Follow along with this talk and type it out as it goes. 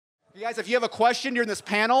You guys, if you have a question during this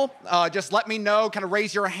panel, just let me know. Kind of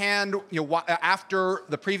raise your hand. After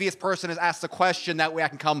the previous person has asked the question. That way, I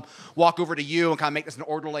can come walk over to you and kind of make this an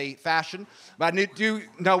orderly fashion. But I do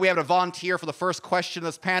know we have a volunteer for the first question of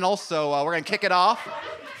this panel, so we're going to kick it off.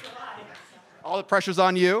 All the pressure's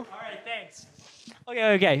on you. All right, thanks.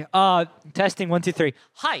 Okay. Testing 1, 2, 3.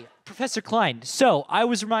 Hi, Professor Klein. So I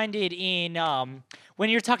was reminded in when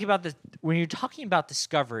you're talking about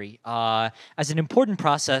discovery as an important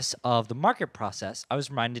process of the market process, I was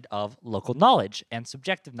reminded of local knowledge and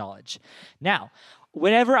subjective knowledge. Now,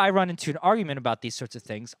 whenever I run into an argument about these sorts of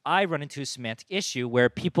things, I run into a semantic issue where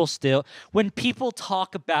when people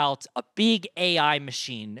talk about a big AI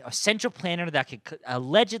machine, a central planner that could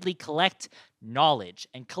allegedly collect knowledge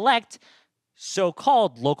and collect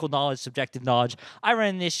so-called local knowledge, subjective knowledge, I run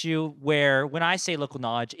an issue where when I say local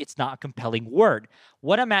knowledge, it's not a compelling word.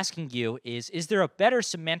 What I'm asking you is there a better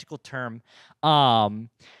semantical term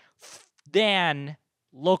than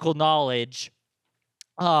local knowledge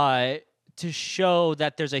to show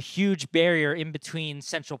that there's a huge barrier in between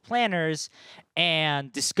central planners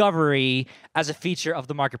and discovery as a feature of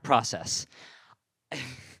the market process?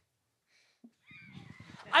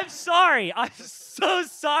 I'm sorry. I'm so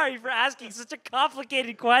sorry for asking such a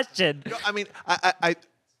complicated question. No, I mean, I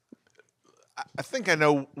think I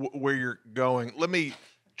know where you're going. Let me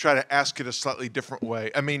try to ask it a slightly different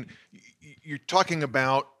way. I mean, you're talking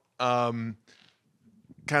about kind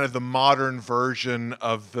of the modern version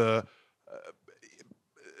of the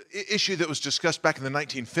issue that was discussed back in the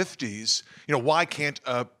 1950s. Why can't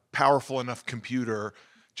a powerful enough computer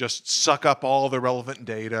just suck up all the relevant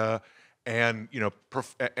data and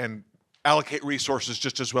and allocate resources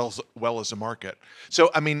just as well as a market?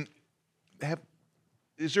 So, I mean,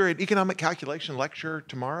 is there an economic calculation lecture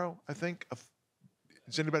tomorrow? I think.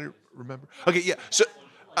 Does anybody remember? Okay, yeah. So,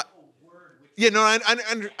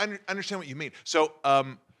 I understand what you mean. So,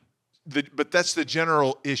 but that's the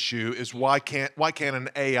general issue: is why can't an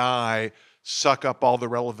AI suck up all the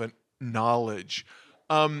relevant knowledge?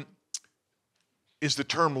 Is the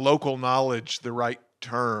term local knowledge the right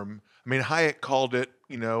term? I mean, Hayek called it,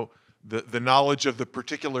 the knowledge of the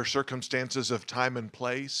particular circumstances of time and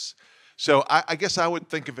place. So I guess I would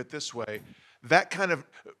think of it this way. That kind of,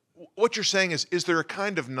 what you're saying is there a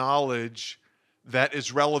kind of knowledge that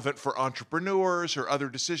is relevant for entrepreneurs or other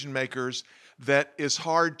decision makers that is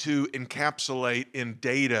hard to encapsulate in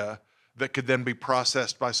data that could then be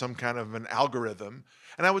processed by some kind of an algorithm?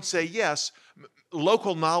 And I would say, yes,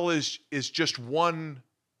 local knowledge is just one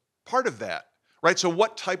part of that. Right, so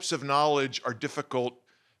what types of knowledge are difficult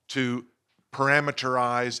to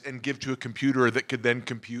parameterize and give to a computer that could then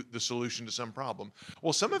compute the solution to some problem?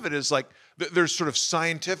 Well, some of it is like there's sort of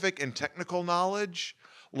scientific and technical knowledge,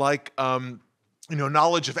 like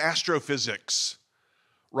knowledge of astrophysics,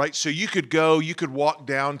 right? So you could walk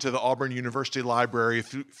down to the Auburn University Library a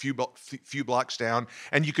few blocks down,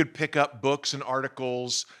 and you could pick up books and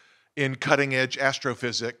articles in cutting-edge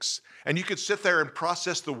astrophysics, and you could sit there and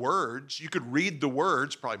process the words. You could read the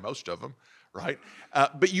words, probably most of them, right?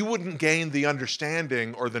 But you wouldn't gain the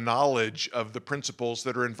understanding or the knowledge of the principles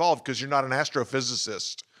that are involved because you're not an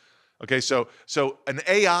astrophysicist. Okay, so an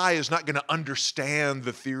AI is not going to understand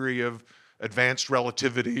the theory of advanced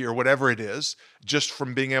relativity or whatever it is just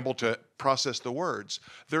from being able to process the words.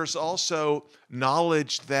 There's also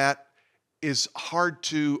knowledge that is hard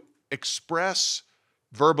to express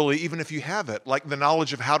verbally, even if you have it, like the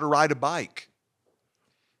knowledge of how to ride a bike.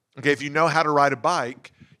 Okay, if you know how to ride a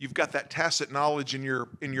bike, you've got that tacit knowledge in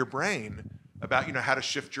your brain about how to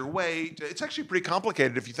shift your weight. It's actually pretty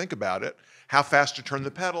complicated if you think about it. How fast to turn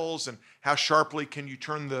the pedals and how sharply can you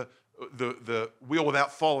turn the wheel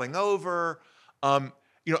without falling over.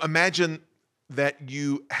 Imagine that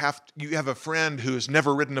you have a friend who has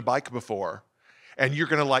never ridden a bike before, and you're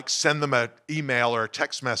going to send them an email or a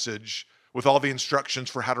text message with all the instructions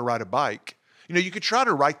for how to ride a bike. You could try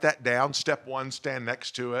to write that down. Step 1, stand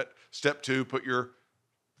next to it. Step 2, put your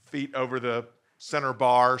feet over the center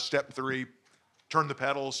bar. Step 3, turn the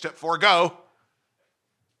pedals. Step 4, go.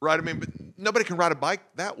 Right? I mean, but nobody can ride a bike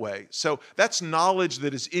that way. So that's knowledge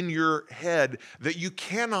that is in your head that you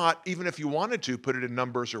cannot, even if you wanted to, put it in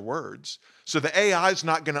numbers or words. So the AI is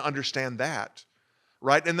not going to understand that.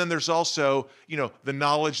 Right? And then there's also, the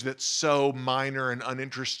knowledge that's so minor and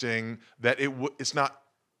uninteresting that it's not,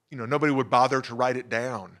 nobody would bother to write it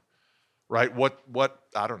down. Right? What,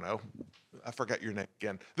 I don't know. I forgot your name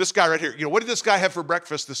again. This guy right here. What did this guy have for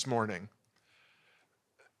breakfast this morning?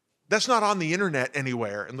 That's not on the internet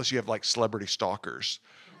anywhere unless you have celebrity stalkers,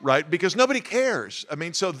 right? Because nobody cares. I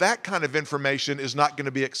mean, so that kind of information is not going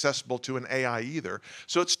to be accessible to an AI either.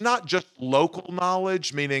 So it's not just local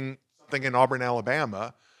knowledge, meaning something in Auburn,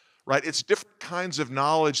 Alabama, right? It's different kinds of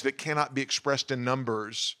knowledge that cannot be expressed in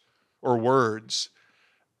numbers or words.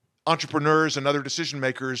 Entrepreneurs and other decision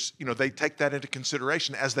makers, they take that into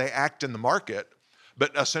consideration as they act in the market.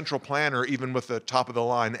 But a central planner, even with a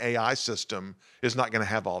top-of-the-line AI system, is not going to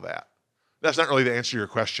have all that. That's not really the answer to your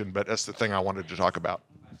question, but that's the thing I wanted to talk about.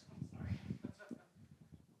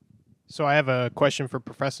 So I have a question for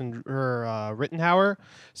Professor Ritenour.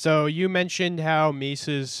 So you mentioned how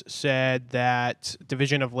Mises said that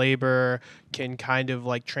division of labor can kind of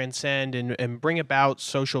like transcend and bring about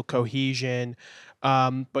social cohesion.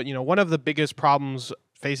 But one of the biggest problems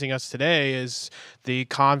facing us today is the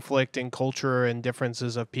conflict in culture and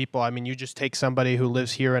differences of people. I mean, you just take somebody who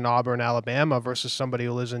lives here in Auburn, Alabama versus somebody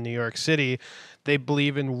who lives in New York City. They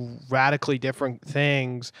believe in radically different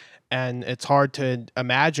things, and it's hard to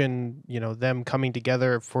imagine, them coming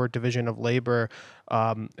together for division of labor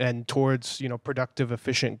and towards, productive,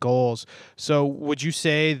 efficient goals. So would you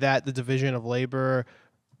say that the division of labor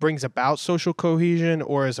brings about social cohesion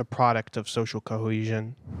or is a product of social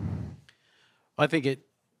cohesion? I think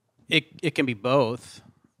it can be both.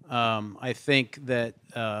 I think that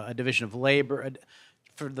a division of labor,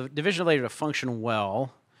 for the division of labor to function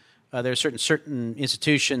well, there are certain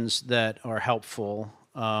institutions that are helpful,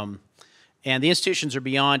 and the institutions are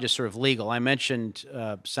beyond just sort of legal. I mentioned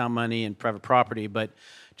sound money and private property, but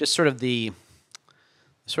just sort of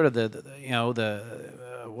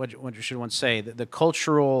what should one say, the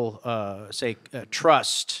cultural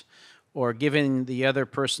trust, or giving the other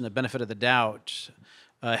person the benefit of the doubt,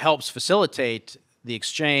 helps facilitate the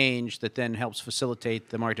exchange that then helps facilitate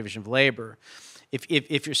the market division of labor.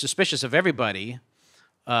 If you're suspicious of everybody,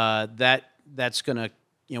 that's going to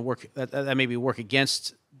work. That maybe work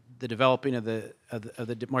against the developing of the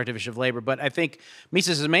market division of labor. But I think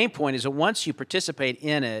Mises' main point is that once you participate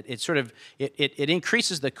in it, it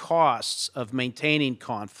increases the costs of maintaining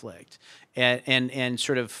conflict and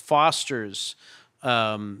sort of fosters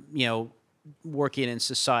working in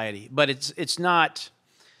society. But it's not.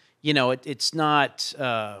 It's not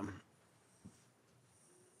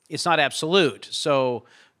absolute. So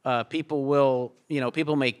people will,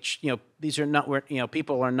 people make, these are not,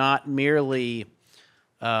 people are not merely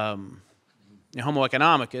homo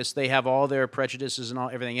economicus. They have all their prejudices and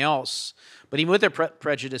everything else. But even with their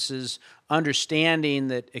prejudices, understanding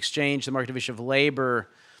that exchange, the market division of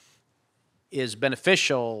labor, is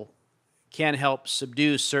beneficial can help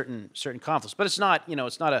subdue certain conflicts. But it's not,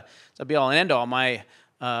 it's not a be all and end all. My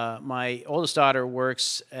oldest daughter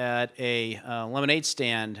works at a lemonade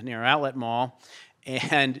stand near our outlet mall,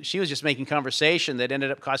 and she was just making conversation that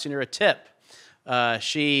ended up costing her a tip.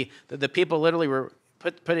 The people literally were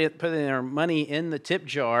putting their money in the tip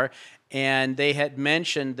jar, and they had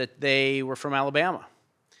mentioned that they were from Alabama.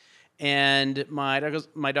 And my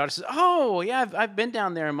daughter says, "Oh yeah, I've been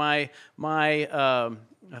down there. My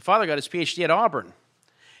father got his PhD at Auburn,"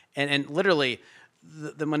 and literally.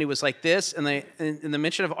 The money was like this, and in the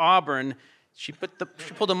mention of Auburn, she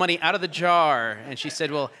pulled the money out of the jar, and she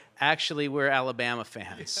said, "Well, actually, we're Alabama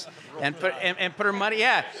fans," and put her money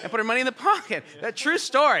in the pocket. That true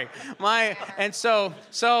story. So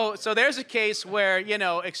there's a case where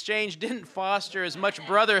exchange didn't foster as much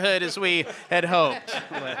brotherhood as we had hoped.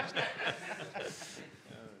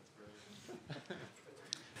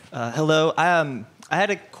 Hello. I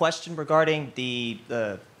had a question regarding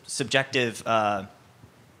the subjective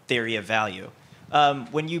theory of value.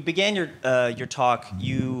 When you began your talk,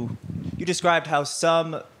 you described how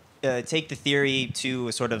some take the theory to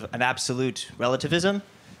a sort of an absolute relativism,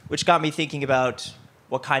 which got me thinking about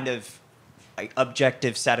what kind of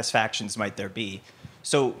objective satisfactions might there be.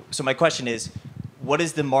 So my question is, what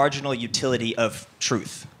is the marginal utility of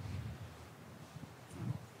truth?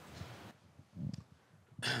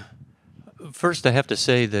 First, I have to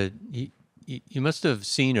say that you must have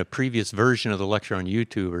seen a previous version of the lecture on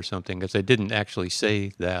YouTube or something, because I didn't actually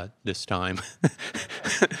say that this time.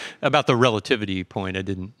 About the relativity point, I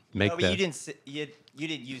didn't make that. You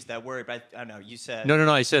didn't use that word, but I don't know. You said No.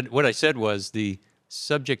 What I said was the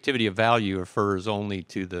subjectivity of value refers only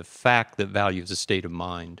to the fact that value is a state of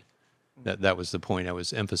mind. That was the point I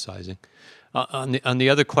was emphasizing. On the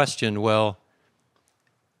other question, well.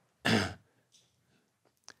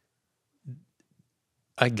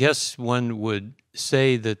 I guess one would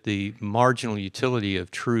say that the marginal utility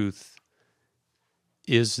of truth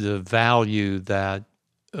is the value that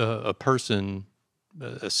a person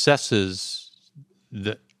assesses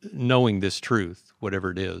knowing this truth,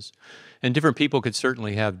 whatever it is. And different people could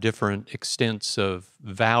certainly have different extents of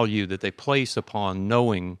value that they place upon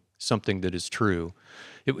knowing something that is true.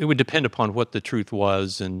 it would depend upon what the truth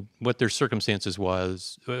was and what their circumstances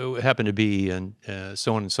happened to be, and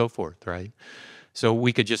so on and so forth, right? So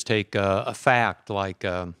we could just take a fact like,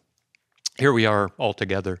 here we are all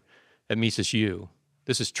together at Mises U.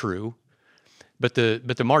 This is true. But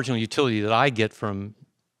the marginal utility that I get from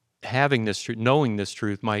having this truth, knowing this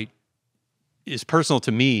truth, is personal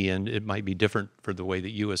to me, and it might be different for the way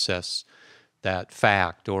that you assess that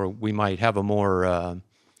fact, or we might have a more a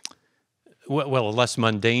less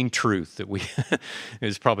mundane truth that we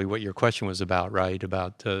is probably what your question was about, right?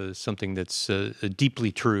 About something that's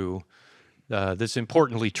deeply true, that's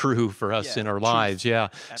importantly true for us in our lives. Yeah.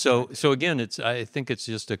 Absolutely. So again, I think it's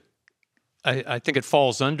just I think it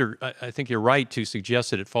falls under. I think you're right to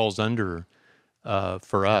suggest that it falls under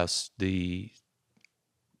for us the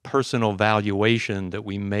personal valuation that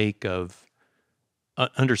we make of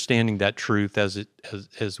understanding that truth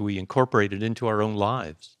as we incorporate it into our own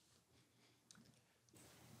lives.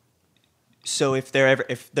 So if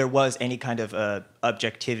there was any kind of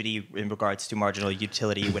objectivity in regards to marginal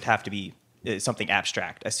utility, it would have to be something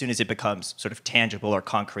abstract. As soon as it becomes sort of tangible or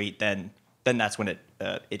concrete, then that's when it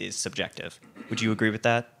is subjective. Would you agree with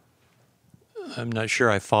that? I'm not sure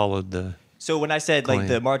I followed the. So when I said like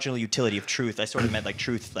the marginal utility of truth, I sort of meant like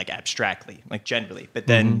truth like abstractly, like generally. But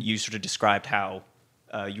then you sort of described how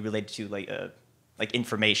you related to like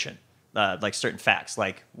information, like certain facts,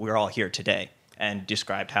 like we're all here today, and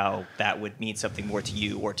described how that would mean something more to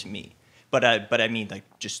you or to me. But I mean like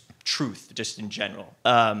just truth, just in general.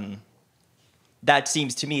 That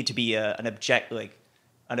seems to me to be an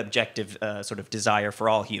objective sort of desire for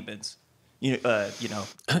all humans. I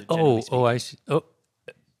see. Oh,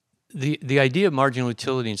 the idea of marginal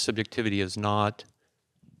utility and subjectivity is not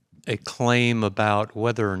a claim about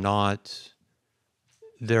whether or not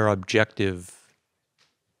they're objective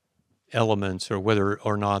elements, or whether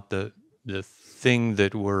or not the thing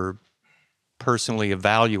that we're personally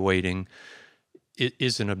evaluating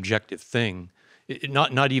is an objective thing.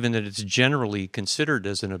 Not even that it's generally considered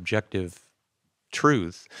as an objective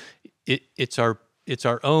truth. It's our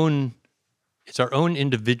own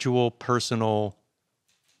individual personal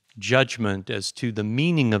judgment as to the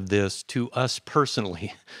meaning of this to us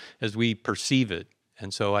personally as we perceive it.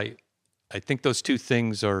 And so I think those two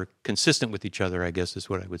things are consistent with each other, I guess is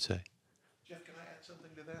what I would say. Jeff, can I add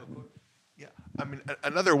something to that? Yeah, I mean,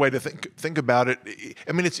 another way to think about it.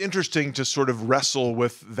 I mean, it's interesting to sort of wrestle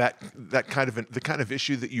with the kind of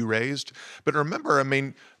issue that you raised. But remember, I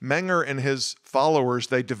mean, Menger and his followers,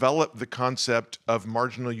 they developed the concept of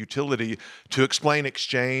marginal utility to explain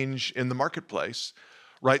exchange in the marketplace,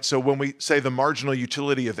 right? So when we say the marginal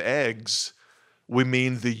utility of eggs, we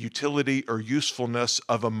mean the utility or usefulness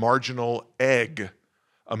of a marginal egg,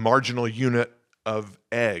 a marginal unit of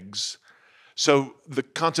eggs. So the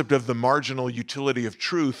concept of the marginal utility of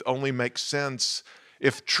truth only makes sense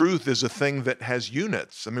if truth is a thing that has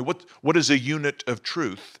units. I mean, what is a unit of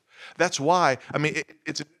truth? That's why, I mean,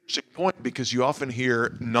 it's an interesting point, because you often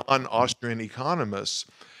hear non-Austrian economists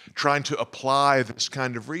trying to apply this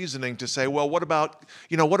kind of reasoning to say, well, what about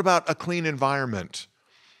a clean environment?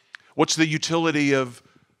 What's the utility of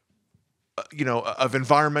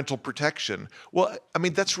environmental protection? Well, I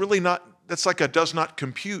mean, that's like a does not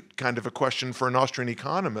compute kind of a question for an Austrian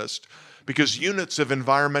economist, because units of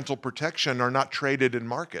environmental protection are not traded in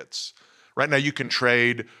markets. Right now, you can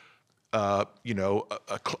trade, a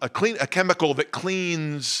chemical that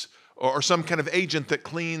cleans, or some kind of agent that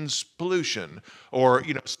cleans pollution, or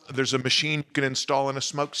there's a machine you can install in a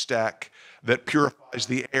smokestack that purifies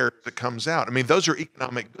the air that comes out. I mean, those are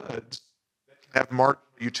economic goods that have marginal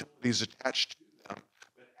utilities attached to them.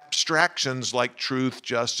 But abstractions like truth,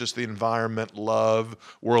 justice, the environment, love,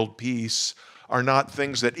 world peace are not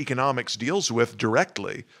things that economics deals with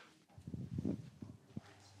directly.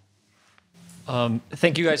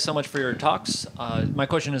 Thank you guys so much for your talks. My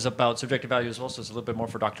question is about subjective value as well, so it's a little bit more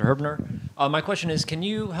for Dr. Herbener. My question is, can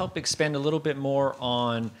you help expand a little bit more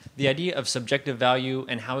on the idea of subjective value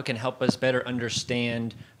and how it can help us better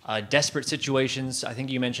understand desperate situations? I think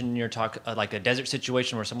you mentioned in your talk like a desert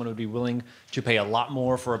situation where someone would be willing to pay a lot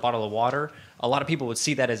more for a bottle of water. A lot of people would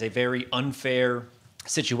see that as a very unfair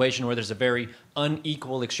situation where there's a very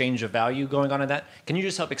unequal exchange of value going on in that. Can you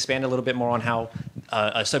just help expand a little bit more on how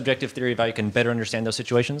a subjective theory of value can better understand those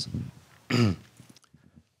situations?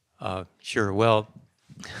 Sure. Well,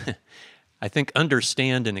 I think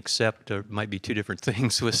understand and accept might be two different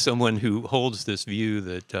things with someone who holds this view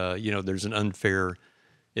that, there's an unfair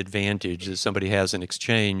advantage that somebody has in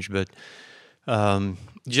exchange. But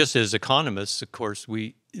just as economists, of course,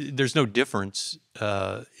 there's no difference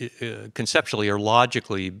conceptually or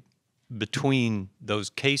logically between those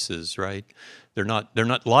cases, right? They're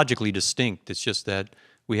not logically distinct. It's just that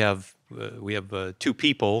we have two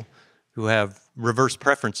people who have reverse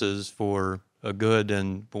preferences for a good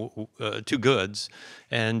and two goods,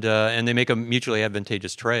 and they make a mutually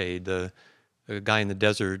advantageous trade. The guy in the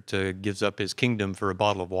desert gives up his kingdom for a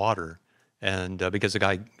bottle of water, and because the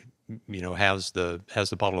guy, has the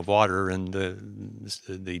bottle of water, and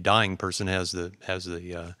the dying person has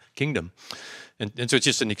the kingdom, and so it's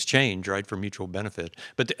just an exchange, right, for mutual benefit.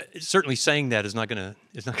 But certainly saying that is not going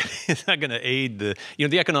to aid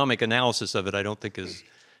the economic analysis of it. I don't think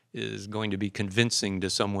is going to be convincing to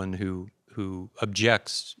someone who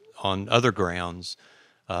objects on other grounds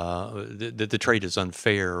that the trade is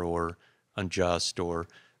unfair or unjust, or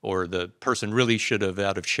the person really should have,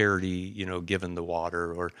 out of charity, given the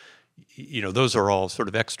water, or those are all sort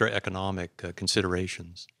of extra economic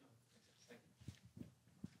considerations.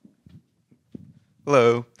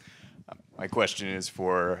 Hello. My question is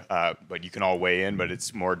for, but you can all weigh in, but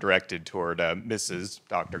it's more directed toward Mrs.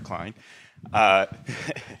 Dr. Klein.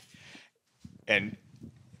 And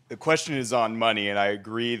the question is on money, and I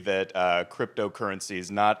agree that cryptocurrency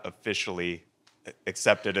is not officially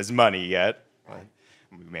accepted as money yet.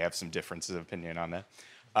 We may have some differences of opinion on that.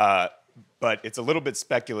 But it's a little bit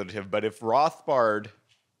speculative. But if Rothbard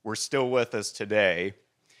were still with us today,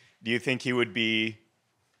 do you think he would be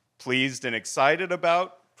pleased and excited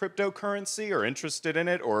about cryptocurrency or interested in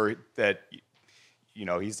it? Or that,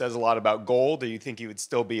 he says a lot about gold. Do you think he would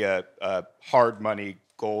still be a hard money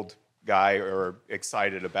gold guy or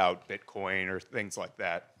excited about Bitcoin or things like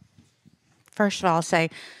that? First of all,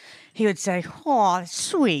 he would say, "Oh,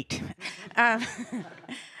 sweet."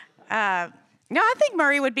 No, I think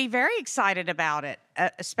Murray would be very excited about it,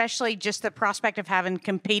 especially just the prospect of having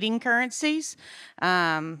competing currencies.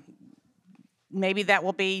 Maybe that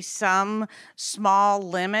will be some small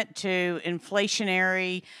limit to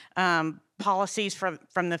inflationary policies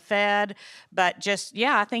from the Fed, but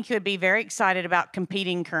I think he would be very excited about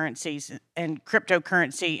competing currencies and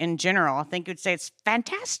cryptocurrency in general. I think he would say it's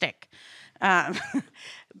fantastic.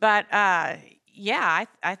 But I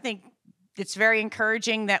think it's very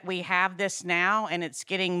encouraging that we have this now, and it's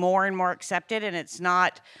getting more and more accepted, and it's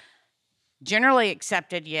not generally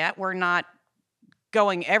accepted yet. We're not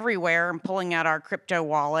going everywhere and pulling out our crypto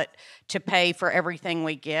wallet to pay for everything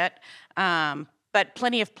we get. But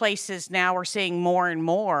plenty of places now we're seeing more and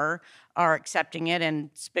more are accepting it, and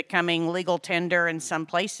it's becoming legal tender in some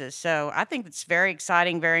places. So I think it's very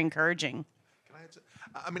exciting, very encouraging.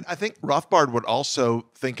 I think Rothbard would also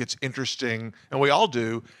think it's interesting, and we all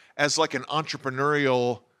do, as like an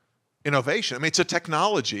entrepreneurial innovation. It's a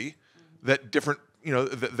technology that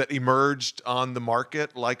that emerged on the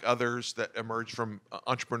market like others that emerged from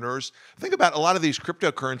entrepreneurs. Think about a lot of these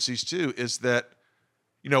cryptocurrencies too, is that,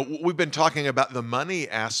 we've been talking about the money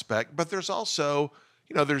aspect, but there's also,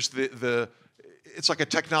 there's it's like a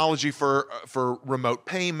technology for remote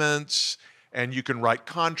payments, and you can write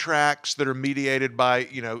contracts that are mediated by,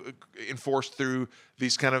 enforced through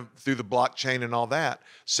through the blockchain and all that.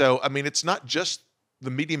 So, it's not just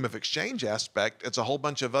the medium of exchange aspect. It's a whole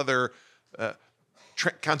bunch of other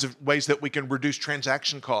kinds of ways that we can reduce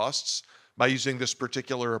transaction costs by using this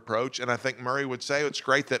particular approach. And I think Murray would say it's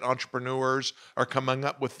great that entrepreneurs are coming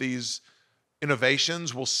up with these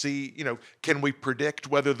innovations. We'll see, can we predict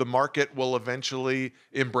whether the market will eventually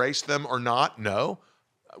embrace them or not? No.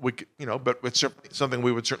 But it's something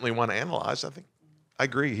we would certainly want to analyze. I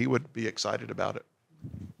agree. He would be excited about it.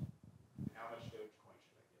 How much Dogecoin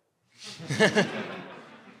should I get?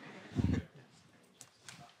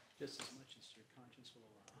 Just as much as your conscience will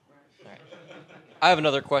allow. I have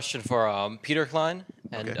another question for Peter Klein.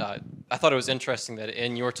 And Okay. I thought it was interesting that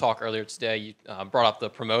in your talk earlier today, you brought up the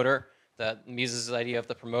promoter, that Mises' idea of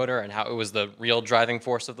the promoter and how it was the real driving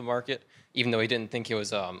force of the market, even though he didn't think it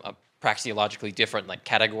was a praxeologically different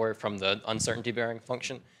category from the uncertainty-bearing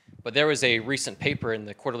function. But there was a recent paper in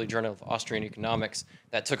the Quarterly Journal of Austrian Economics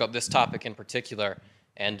that took up this topic in particular,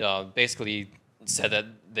 and basically said that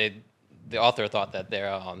the author thought that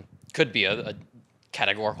there could be a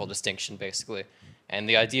categorical distinction, basically. And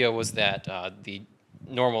the idea was that the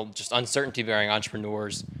normal, just uncertainty-bearing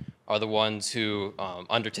entrepreneurs are the ones who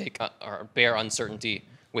undertake or bear uncertainty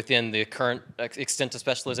within the current extent of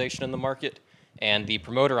specialization in the market, and the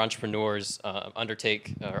promoter entrepreneurs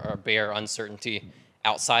undertake or bear uncertainty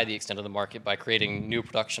outside the extent of the market by creating new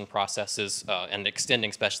production processes and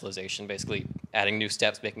extending specialization, basically adding new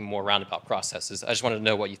steps, making more roundabout processes. I just wanted to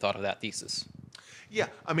know what you thought of that thesis. Yeah,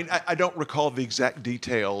 I don't recall the exact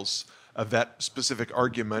details of that specific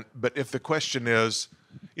argument, but if the question is,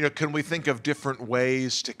 can we think of different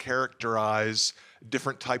ways to characterize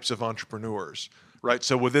different types of entrepreneurs, right?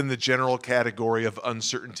 So within the general category of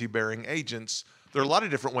uncertainty-bearing agents, there are a lot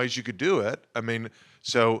of different ways you could do it. I mean,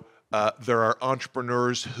 so there are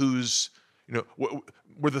entrepreneurs whose,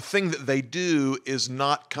 where the thing that they do is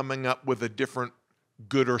not coming up with a different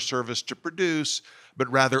good or service to produce,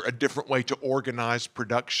 but rather a different way to organize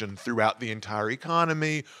production throughout the entire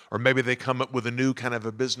economy, or maybe they come up with a new kind of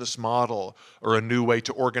a business model or a new way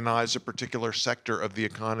to organize a particular sector of the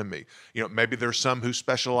economy. Maybe there's some who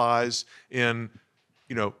specialize in,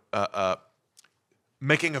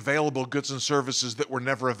 making available goods and services that were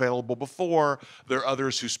never available before. There are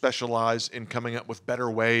others who specialize in coming up with better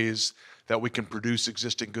ways that we can produce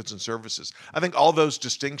existing goods and services. I think all those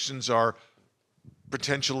distinctions are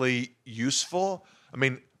potentially useful. I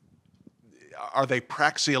mean, are they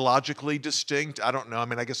praxeologically distinct? I don't know. I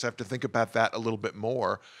mean, I guess I have to think about that a little bit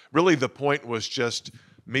more. Really, the point was just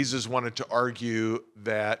Mises wanted to argue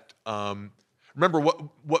that, remember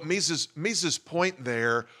what Mises' point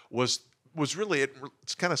there was really,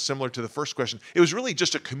 it's kind of similar to the first question. It was really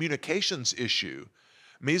just a communications issue.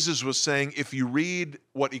 Mises was saying, if you read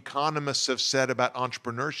what economists have said about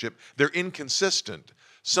entrepreneurship, they're inconsistent.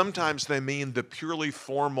 Sometimes they mean the purely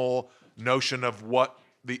formal notion of what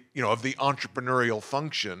of the entrepreneurial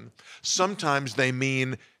function. Sometimes they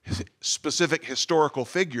mean specific historical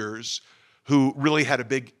figures who really had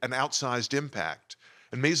an outsized impact.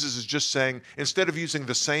 And Mises is just saying, instead of using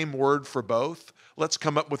the same word for both, let's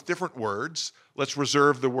come up with different words. Let's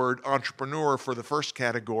reserve the word entrepreneur for the first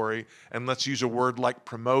category, and let's use a word like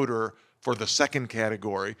promoter for the second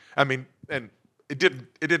category. I mean, and it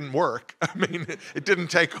didn't work. I mean, it didn't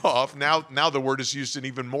take off. Now the word is used in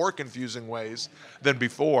even more confusing ways than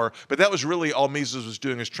before. But that was really all Mises was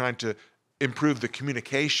doing, is trying to improve the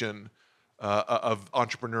communication of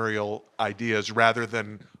entrepreneurial ideas rather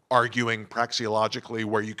than arguing praxeologically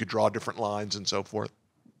where you could draw different lines and so forth.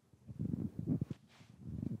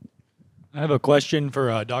 I have a question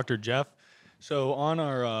for Dr. Jeff. So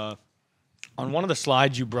on one of the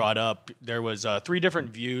slides you brought up, there was 3 different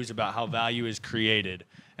views about how value is created.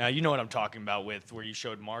 You know what I'm talking about with where you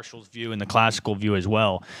showed Marshall's view and the classical view as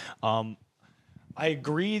well. I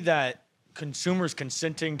agree that consumers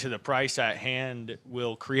consenting to the price at hand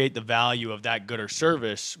will create the value of that good or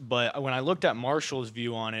service. But when I looked at Marshall's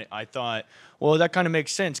view on it, I thought, well, that kind of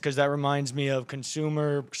makes sense because that reminds me of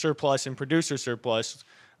consumer surplus and producer surplus.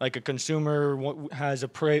 Like a consumer has a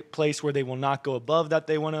place where they will not go above that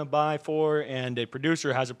they want to buy for, and a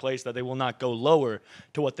producer has a place that they will not go lower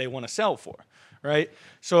to what they want to sell for, right?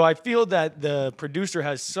 So I feel that the producer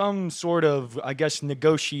has some sort of, I guess,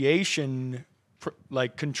 negotiation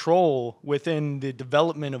like control within the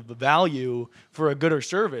development of the value for a good or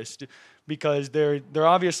service, because they're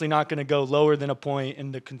obviously not going to go lower than a point,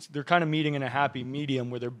 and they're kind of meeting in a happy medium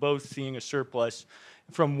where they're both seeing a surplus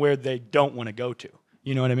from where they don't want to go to.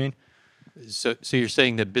 You know what I mean? So you're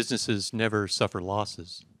saying that businesses never suffer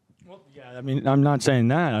losses? Well, yeah. I mean, I'm not saying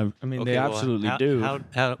that. I mean, okay, they absolutely do.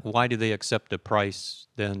 Why do they accept a price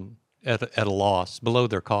then at a loss below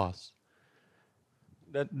their cost?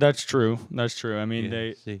 That's true. That's true. I mean,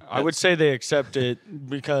 I would say they accept it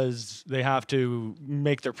because they have to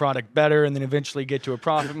make their product better and then eventually get to a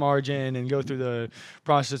profit margin and go through the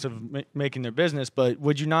process of making their business. But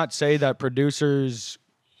would you not say that producers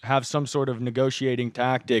have some sort of negotiating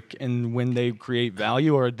tactic in when they create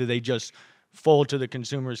value, or do they just fold to the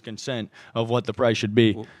consumer's consent of what the price should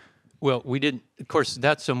be? Well, we didn't. Of course,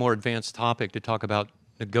 that's a more advanced topic to talk about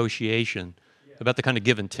negotiation, about the kind of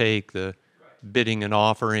give and take, the bidding and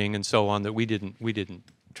offering and so on that we didn't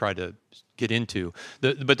try to get into.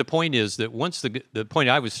 But the point is that once the point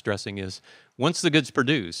I was stressing is once the good's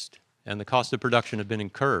produced and the cost of production have been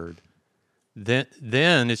incurred, then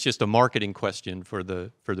it's just a marketing question for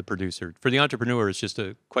the producer. For the entrepreneur, it's just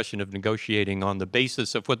a question of negotiating on the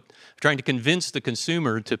basis of trying to convince the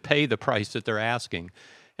consumer to pay the price that they're asking.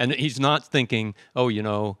 And he's not thinking, oh,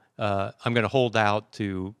 I'm going to hold out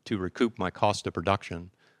to recoup my cost of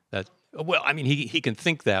production. Well, I mean, he can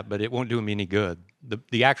think that, but it won't do him any good.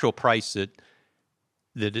 The actual price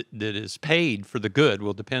that is paid for the good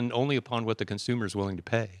will depend only upon what the consumer is willing to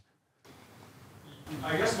pay.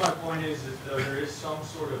 I guess my point is that there is some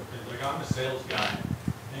sort of, like, I'm a sales guy,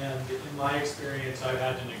 and in my experience, I've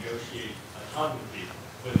had to negotiate a ton with people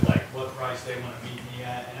with, like, what price they want to meet me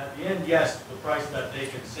at. And at the end, yes, the price that they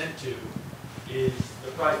consent to is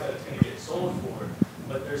the price that it's going to get sold for,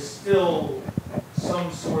 but there's still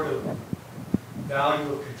some sort of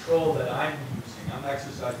value of control that I'm using. I'm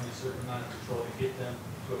exercising a certain amount of control to get them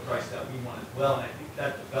to a price that we want as well, and I think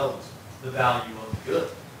that develops the value of the good.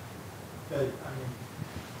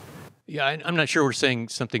 Yeah, I'm not sure we're saying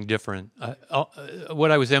something different.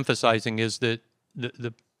 What I was emphasizing is that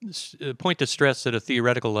the point to stress at a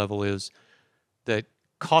theoretical level is that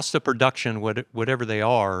costs of production, whatever they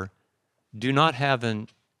are, do not have an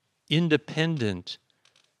independent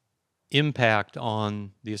impact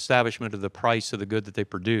on the establishment of the price of the good that they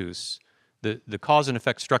produce. The cause and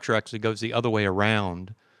effect structure actually goes the other way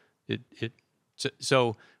around.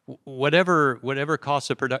 So whatever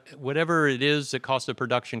it is that cost of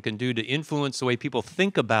production can do to influence the way people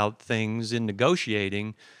think about things in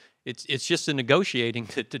negotiating, it's just the negotiating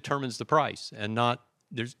that determines the price, and not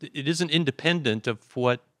it isn't independent of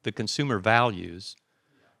what the consumer values.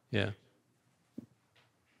 Yeah.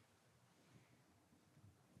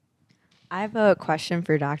 I have a question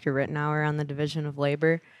for Dr. Ritenour on the division of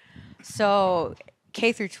labor. So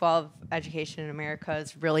K through 12 education in America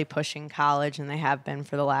is really pushing college, and they have been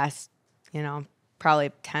for the last,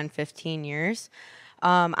 probably 10, 15 years.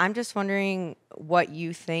 I'm just wondering what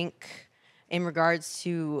you think in regards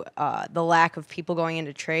to the lack of people going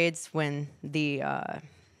into trades when the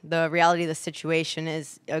reality of the situation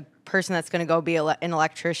is a person that's going to go be an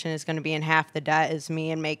electrician is going to be in half the debt as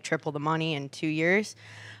me and make triple the money in 2 years.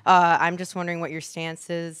 I'm just wondering what your stance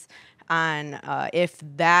is on if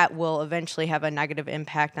that will eventually have a negative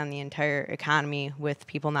impact on the entire economy with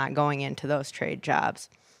people not going into those trade jobs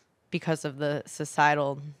because of the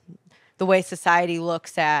way society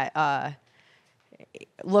looks down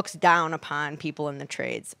upon people in the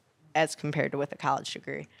trades as compared to with a college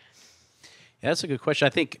degree. Yeah, that's a good question. I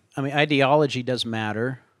think, ideology does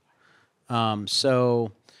matter.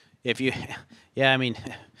 So if you,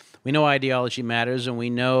 we know ideology matters, and we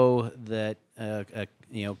know that,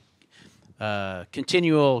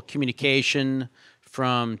 continual communication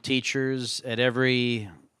from teachers at every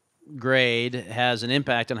grade has an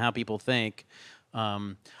impact on how people think.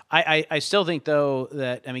 I still think, though,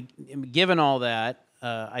 that, given all that,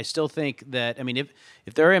 I still think that,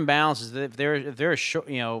 if there are imbalances, if there is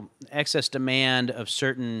excess demand of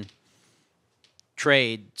certain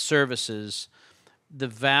trade services, the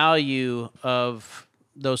value of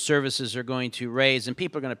those services are going to raise, and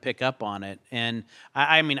people are going to pick up on it. And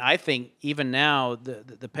I think even now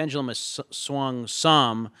the pendulum has swung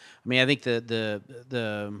some. I think the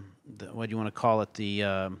what do you want to call it, the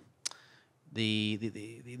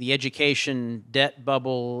education debt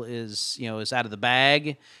bubble is out of the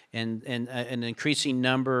bag, and an increasing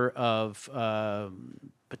number of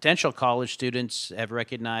potential college students have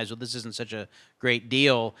recognized, well, this isn't such a great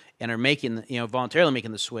deal, and are making voluntarily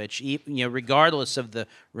making the switch, regardless of the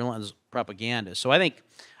relentless propaganda. So I think,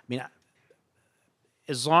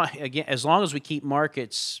 as long as we keep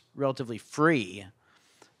markets relatively free,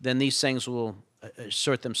 then these things will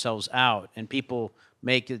sort themselves out, and people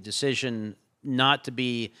make a decision not to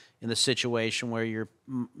be in the situation where you're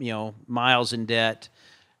miles in debt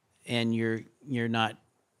and you're not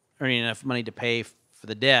earning enough money to pay for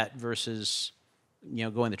the debt versus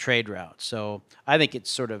going the trade route. So I think it's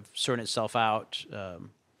sort of sorting itself out, and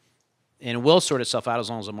it will sort itself out as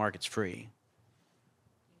long as the market's free.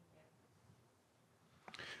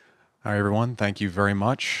 All right, everyone. Thank you very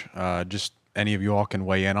much. Just any of you all can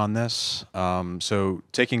weigh in on this. So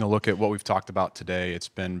taking a look at what we've talked about today, it's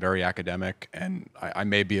been very academic, and I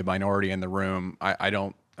may be a minority in the room. I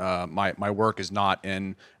don't, my work is not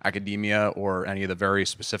in academia or any of the very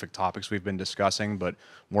specific topics we've been discussing, but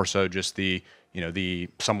more so just the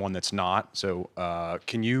someone that's not. So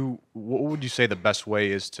what would you say the best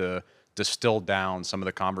way is to distill down some of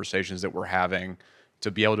the conversations that we're having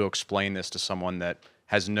to be able to explain this to someone that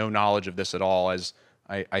has no knowledge of this at all? As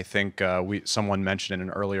I think someone mentioned in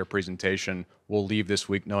an earlier presentation, we'll leave this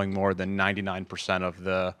week knowing more than 99% of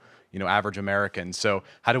the average American. So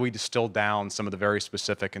how do we distill down some of the very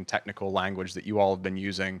specific and technical language that you all have been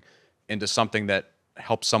using into something that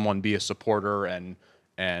helps someone be a supporter and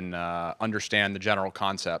understand the general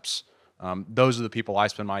concepts? Those are the people I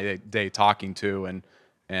spend my day talking to,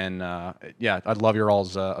 and yeah, I'd love your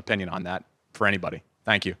all's opinion on that for anybody.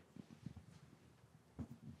 Thank you.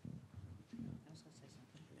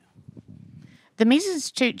 The Mises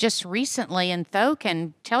Institute just recently, and Tho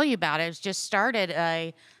can tell you about it, has just started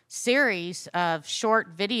a series of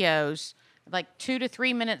short videos, like 2 to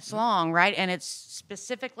 3 minutes long, right? And it's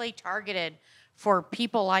specifically targeted for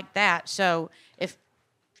people like that. So if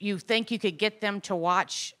you think you could get them to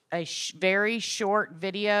watch a very short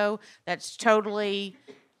video that's totally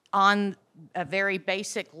on a very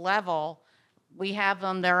basic level, we have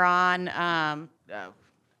them. They're on,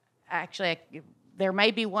 actually, there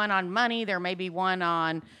may be one on money. There may be one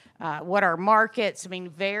on what are markets. I mean,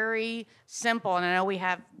 very simple. And I know we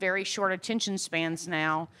have very short attention spans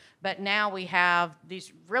now, but now we have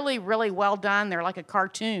these really, really well done. They're like a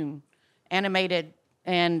cartoon, animated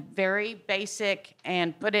and very basic,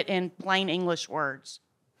 and put it in plain English words.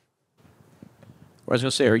 Or I was going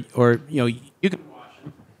to say, or you can watch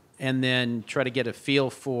them and then try to get a feel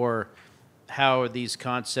for how are these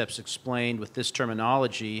concepts explained with this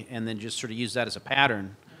terminology, and then just sort of use that as a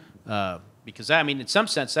pattern. Because I mean, in some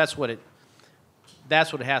sense, that's what it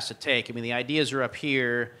has to take. I mean, the ideas are up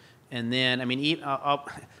here, and then I mean, I'll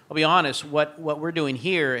be honest. What we're doing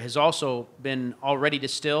here has also been already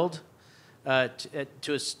distilled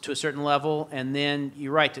to a certain level, and then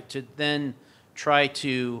you're right to then try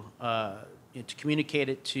to communicate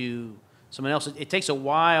it to someone else. It takes a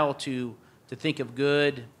while to think of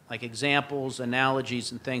good like examples,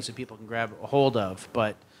 analogies, and things that people can grab a hold of.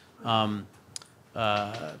 But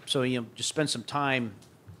so just spend some time.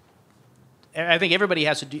 I think everybody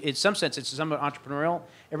has to do. In some sense, it's somewhat entrepreneurial.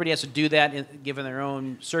 Everybody has to do that given their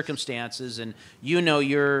own circumstances, and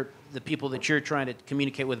you're the people that you're trying to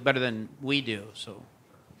communicate with better than we do. So,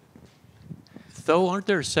 though, aren't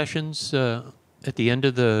there sessions at the end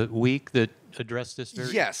of the week that address this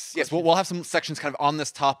very? Yes. We'll have some sections kind of on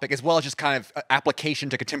this topic, as well as just kind of application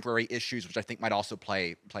to contemporary issues, which I think might also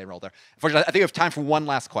play a role there. Unfortunately, I think we have time for one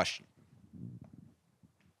last question.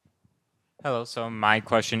 Hello. So my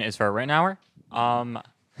question is for Ritenour.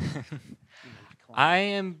 I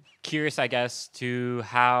am curious, I guess, to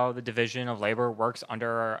how the division of labor works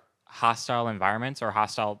under hostile environments or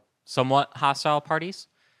somewhat hostile parties,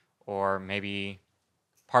 or maybe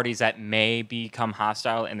parties that may become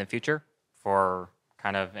hostile in the future. For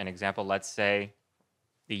kind of an example, let's say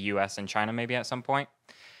the U.S. and China maybe at some point,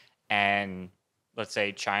 and let's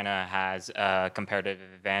say China has a comparative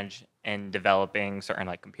advantage in developing certain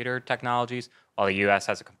like computer technologies, while the U.S.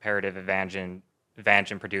 has a comparative advantage in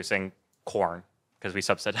producing corn because we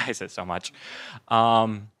subsidize it so much.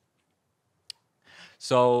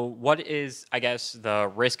 So what is, I guess,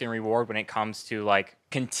 the risk and reward when it comes to like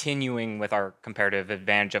continuing with our comparative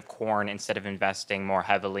advantage of corn instead of investing more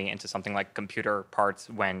heavily into something like computer parts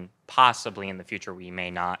when possibly in the future we may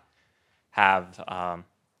not have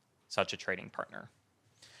such a trading partner?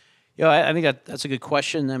 I think that's a good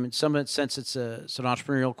question. I mean, in some sense, it's an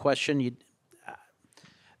entrepreneurial question.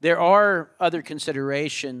 There are other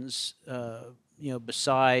considerations,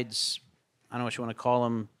 besides, I don't know what you want to call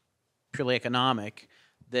them, purely economic.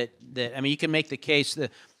 That I mean, you can make the case that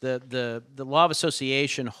the law of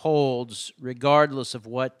association holds regardless of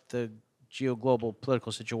what the geoglobal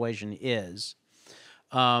political situation is.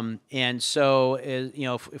 And so,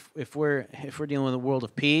 if we're dealing with a world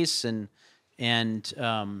of peace and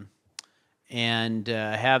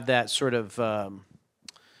have that sort of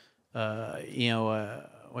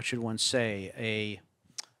what should one say,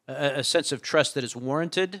 a sense of trust that is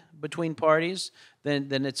warranted between parties,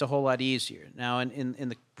 then it's a whole lot easier. Now, in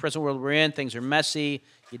the present world we're in, things are messy.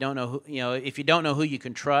 You don't know who, if you don't know who you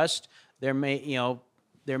can trust, there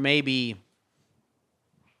may be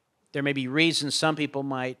reasons some people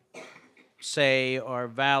might say are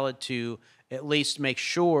valid to at least make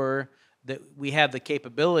sure that we have the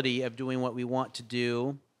capability of doing what we want to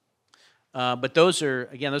do. But those are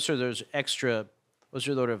sort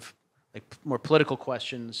of like more political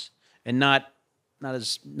questions, and not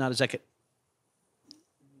as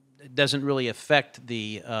it doesn't really affect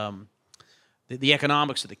the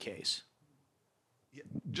economics of the case.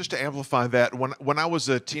 Just to amplify that, when I was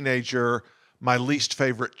a teenager, my least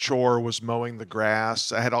favorite chore was mowing the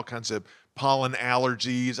grass. I had all kinds of pollen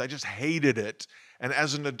allergies. I just hated it. And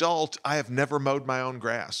as an adult, I have never mowed my own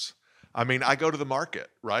grass. I mean, I go to the market,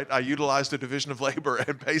 right? I utilize the division of labor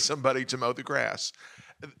and pay somebody to mow the grass.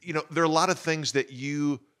 There are a lot of things that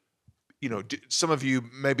some of you,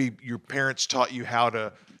 maybe your parents taught you how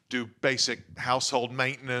to do basic household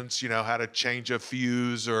maintenance, how to change a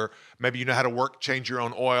fuse, or maybe you know how to change your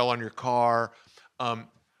own oil on your car.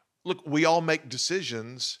 Look, we all make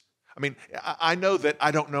decisions. I mean, I know that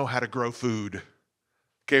I don't know how to grow food.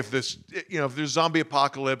 Okay, if there's zombie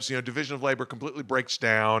apocalypse, division of labor completely breaks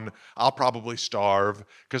down, I'll probably starve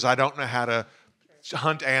because I don't know how to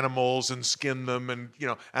hunt animals and skin them, and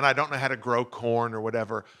I don't know how to grow corn or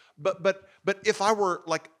whatever. But if I were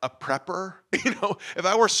like a prepper, if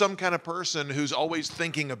I were some kind of person who's always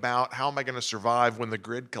thinking about how am I going to survive when the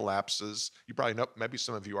grid collapses, you probably know, maybe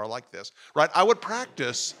some of you are like this, right? I would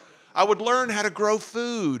practice. I would learn how to grow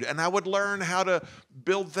food, and I would learn how to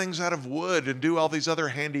build things out of wood and do all these other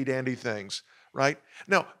handy-dandy things, right?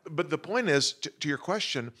 Now, but the point is, to your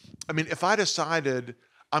question, I mean, if I decided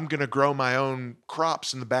I'm going to grow my own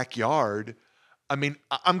crops in the backyard, I mean,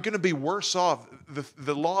 I'm going to be worse off.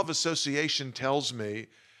 The law of association tells me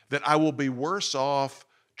that I will be worse off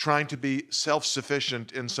trying to be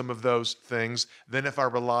self-sufficient in some of those things than if I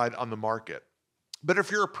relied on the market. But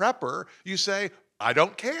if you're a prepper, you say, I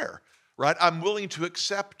don't care, right? I'm willing to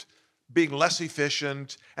accept being less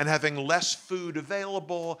efficient and having less food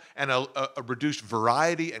available and a reduced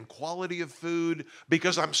variety and quality of food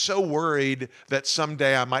because I'm so worried that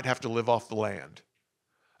someday I might have to live off the land.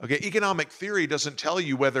 Okay, economic theory doesn't tell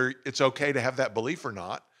you whether it's okay to have that belief or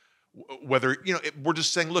not. Whether, we're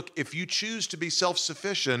just saying, look, if you choose to be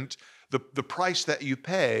self-sufficient, the price that you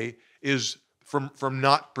pay is from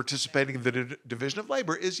not participating in the division of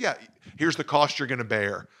labor is, here's the cost you're going to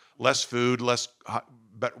bear. Less food,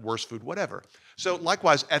 worse food, whatever. So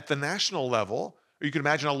likewise, at the national level, you can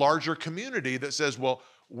imagine a larger community that says, well,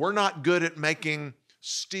 we're not good at making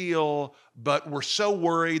steel, but we're so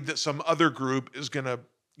worried that some other group is going to,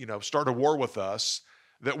 start a war with us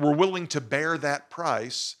that we're willing to bear that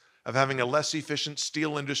price of having a less efficient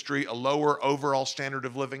steel industry, a lower overall standard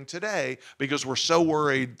of living today, because we're so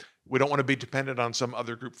worried we don't want to be dependent on some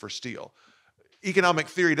other group for steel. Economic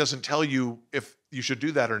theory doesn't tell you if you should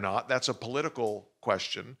do that or not. That's a political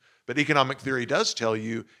question. But economic theory does tell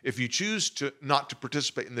you if you choose not to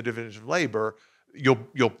participate in the division of labor,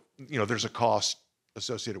 there's a cost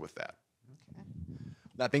associated with that.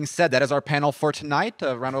 That being said, that is our panel for tonight.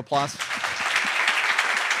 A round of applause.